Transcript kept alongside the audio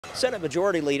Senate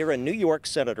Majority Leader and New York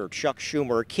Senator Chuck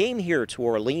Schumer came here to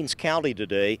Orleans County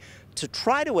today to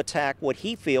try to attack what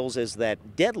he feels is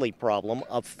that deadly problem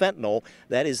of fentanyl.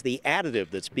 That is the additive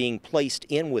that's being placed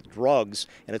in with drugs,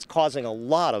 and it's causing a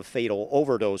lot of fatal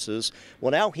overdoses.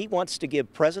 Well, now he wants to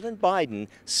give President Biden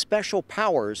special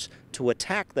powers to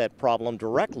attack that problem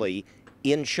directly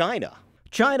in China.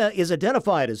 China is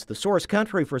identified as the source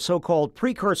country for so-called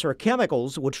precursor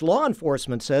chemicals, which law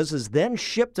enforcement says is then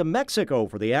shipped to Mexico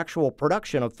for the actual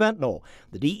production of fentanyl.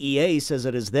 The DEA says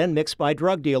it is then mixed by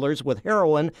drug dealers with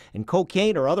heroin and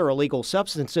cocaine or other illegal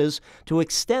substances to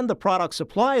extend the product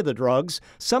supply of the drugs,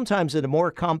 sometimes into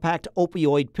more compact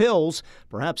opioid pills,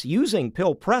 perhaps using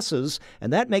pill presses,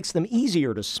 and that makes them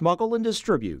easier to smuggle and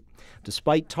distribute.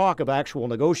 Despite talk of actual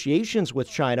negotiations with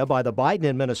China by the Biden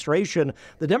administration,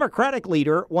 the Democratic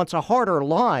leader wants a harder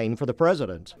line for the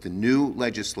president. The new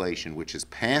legislation, which has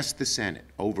passed the Senate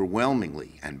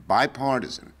overwhelmingly and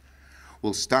bipartisan,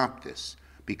 will stop this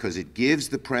because it gives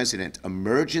the president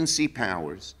emergency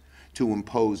powers to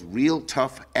impose real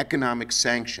tough economic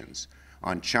sanctions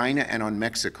on China and on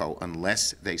Mexico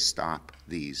unless they stop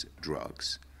these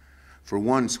drugs. For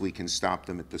once, we can stop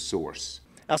them at the source.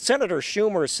 Now, Senator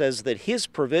Schumer says that his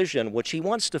provision, which he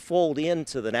wants to fold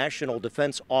into the National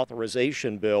Defense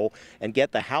Authorization Bill and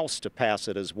get the House to pass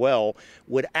it as well,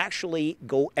 would actually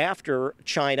go after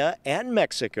China and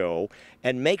Mexico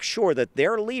and make sure that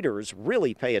their leaders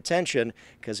really pay attention,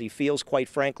 because he feels, quite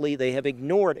frankly, they have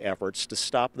ignored efforts to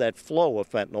stop that flow of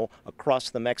fentanyl across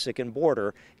the Mexican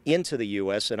border into the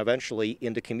U.S. and eventually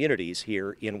into communities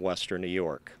here in western New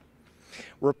York.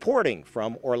 Reporting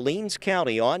from Orleans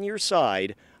County on your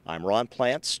side, I'm Ron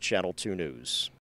Plants, Channel 2 News.